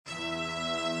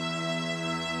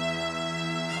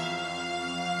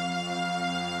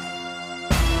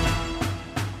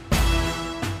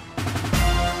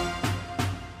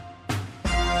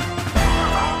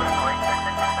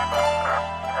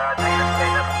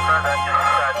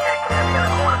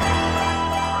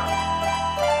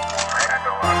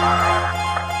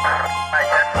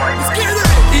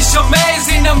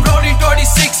I'm rolling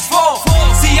 26-4.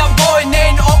 See I'm going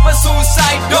in open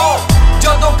suicide door.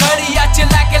 ਜਦੋਂ ਘੜੀਆਂ ਚ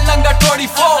ਲੈ ਕੇ ਲੰਗਾ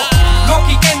 24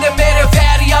 ਲੋਕੀ ਕਹਿੰਦੇ ਮੇਰੇ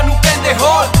ਵੈਰੀਆਂ ਨੂੰ ਪੈਂਦੇ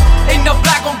ਹੋਰ In a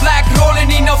black on black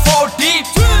rolling in a 4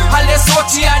 deep ਹਲੇ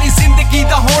ਸੋਚਿਆ ਨਹੀਂ ਜ਼ਿੰਦਗੀ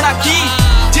ਦਾ ਹੋਣਾ ਕੀ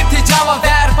ਜਿੱਥੇ ਜਾਵਾਂ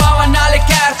ਵੈਰ ਪਾਵਾਂ ਨਾਲੇ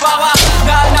ਕਹਿਰ ਪਾਵਾਂ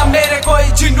ਨਾ ਮੇਰੇ ਕੋਈ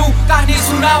ਜਿਹਨੂੰ ਕਹਾਣੀ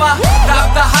ਸੁਣਾਵਾਂ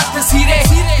ਰੱਬ ਦਾ ਹੱਥ ਸਿਰੇ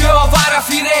ਕਿਉਂ ਆਵਾਰਾ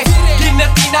ਫਿਰੇ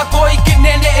ਗਿਣਤੀ ਨਾ ਕੋਈ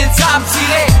ਕਿੰਨੇ ਨੇ ਇਲਜ਼ਾਮ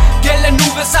ਸਿਰੇ ਦਿਲ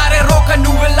ਨੂੰ ਵੀ ਸਾਰੇ ਰੋਕਣ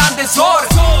ਨੂੰ ਵੀ ਲਾਂਦੇ ਜ਼ੋਰ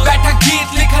ਬੈਠਾ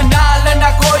ਗੀਤ ਲਿਖਣ ਨਾਲ ਨਾ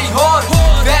ਕੋਈ ਹੋਰ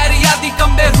ਵੈਰੀਆਂ ਦੀ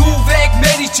ਕੰਬੇ ਰੂਹ ਵੇਖ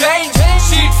ਮੇਰੀ change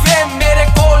sheet fame ਮੇਰੇ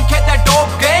ਕੋਲ ਖੇਤਾ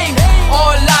dope game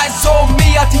all eyes on me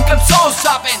I think I'm so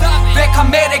stopping ਵੇਖਾ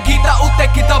ਮੇਰੇ ਗੀਤਾਂ ਉੱਤੇ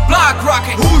ਕਿਤਾ block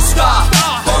rocking HOODSTAR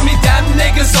for me them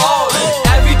niggas all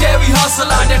every day we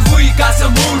hustle and then we got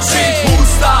some mood shit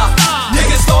HOODSTAR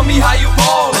niggas told me how you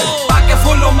ball pocket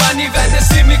full of money when they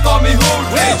see me call me hood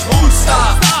rich HOODSTAR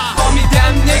for me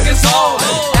them niggas all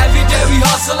every day we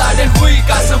hustle and then we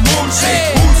got some mood shit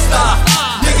HOODSTAR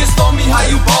niggas told me how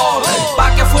you ball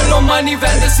pocket full of money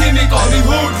when they see me call me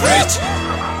hood rich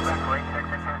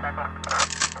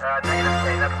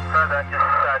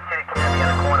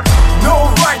No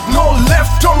right, no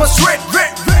left, I'm a straight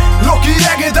red. Loki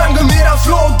rege danga mera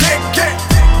flow dekh ke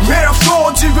mera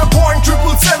flow jive point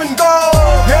 777 go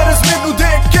haters menu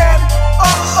dekh ke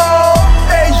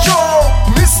hey yo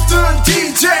Mr.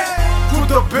 DJ put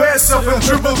the bass up and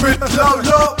dribble with loud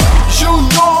love you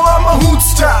know I'm a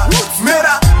HOODSTAR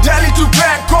mera Delhi to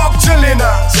Bangkok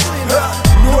chalena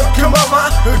note ke mama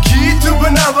geet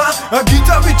banawa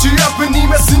geeta vich apni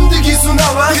main zindagi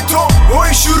sunawa kito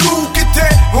hoy shuru kite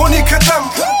honi khatam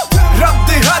rab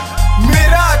de hat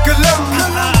mera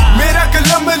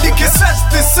kalam likhe sach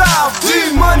te saaf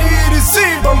DMoney EDZ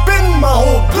bumpin my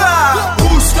whole block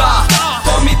HOODSTAR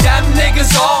for me them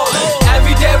niggas all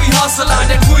every day we hustle and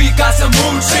then we got some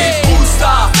mood shit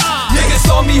HOODSTAR niggas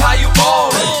told me how you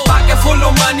ball pocket full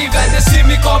of money when they see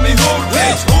me call me hood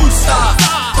rich HOODSTAR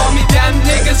for me them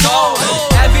niggas all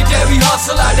every day we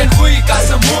hustle and then we got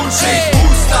some mood shit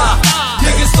HOODSTAR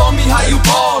niggas told me how you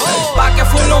ball pocket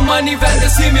full of money when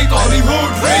they see me call me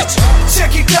hood rich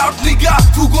check it out nigga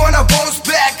who gonna bounce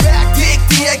back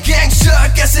देखती है gangster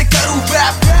कैसे करूँ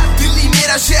rap Delhi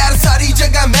मेरा शहर सारी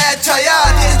जगह मैं छाया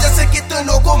तेरे जैसे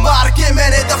कितनों को मार के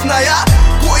मैंने दफनाया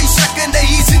कोई शक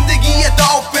नहीं जिंदगी है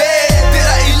दाव पे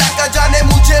तेरा इलाका जाने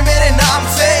मुझे मेरे नाम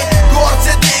से गौर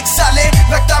से देख साले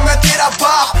लगता मैं तेरा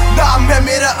बाप नाम है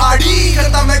मेरा आड़ी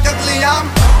करता मैं कत्लेआम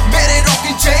मेरे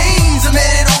rocking chains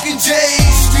मेरे rocking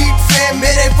chains street fame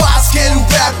मेरे पास खेलूं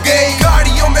rap game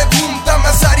गाड़ियों में घूमता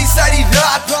मैं सारी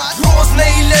रात रोज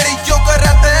नई लड़कियों का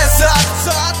रहता है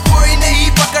साथ कोई नहीं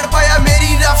पकड़ पाया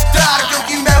मेरी रफ्तार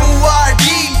क्योंकि मैं हूँ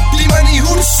आड़ी DMoney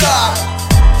HOODSTAR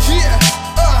yeah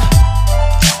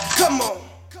come on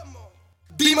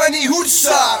DMoney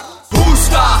HOODSTAR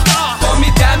for me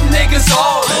them niggas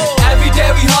all every day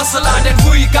we hustle and then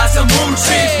we got some mood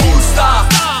shit HOODSTAR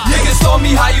niggas told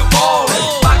me how you ball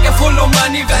pocket full of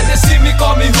money when they see me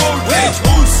call me hood rich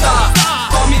HOODSTAR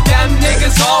for me them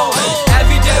niggas all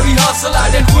every day we hustle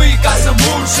and then we got some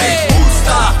mood shit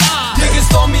HOODSTAR niggas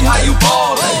told me how you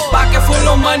ball pocket full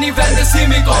of money when they see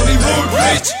me call me hood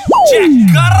rich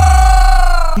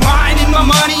Mine in my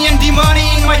money and DMoney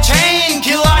in my chain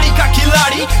खिलाड़ी का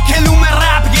खिलाड़ी खेलूं मैं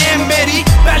rap game मेरी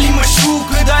पहली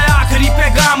मशूक दा आखरी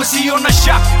पैगाम सी ओ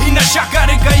नशा ही नशा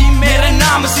कर गई मेरे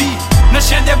नाम सी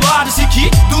नशे दे बाद सीखी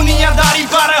दुनियादारी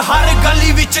पर हर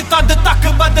गली विच तद तक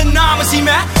बदनाम सी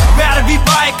मैं पैर भी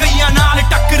पाए कईयां नाल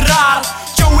टकरार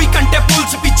 24 घंटे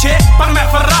पुलिस पीछे पर मैं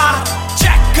फरार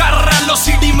चेक कर लो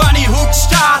DMoney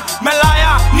HOODSTAR मैं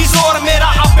लाया नी जोर मेरा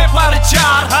आपे पर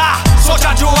चार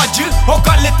सोचा जो अज ओ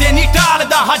कल ते नी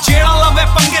टालदा हा जेड़ा लवे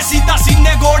पंगे सीधा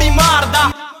सीने गोली मारदा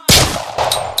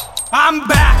I'm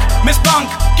back मिस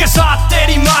पंक के साथ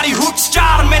तेरी मारी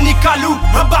HOODSTAR में निकालू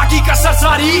बाकी कसर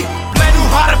सारी मैनू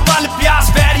हर पल प्यास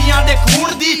वैरियां दे खून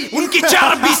दी उनकी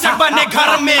चर्बी से बने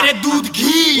घर मेरे दूध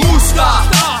घी HOODSTAR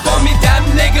for me them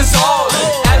niggas all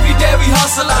every day we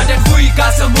hustle and then we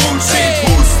got some mood shit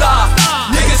HOODSTAR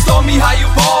niggas told me how you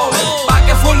ball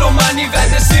pocket full of money when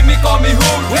they see me call me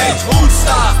hood rich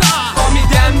HOODSTAR for me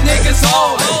them niggas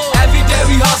all every day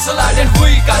we hustle and then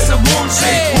we got some mood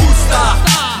shit HOODSTAR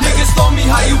niggas told me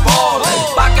how you ball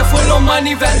pocket full of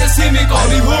money when they see me call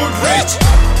me hood rich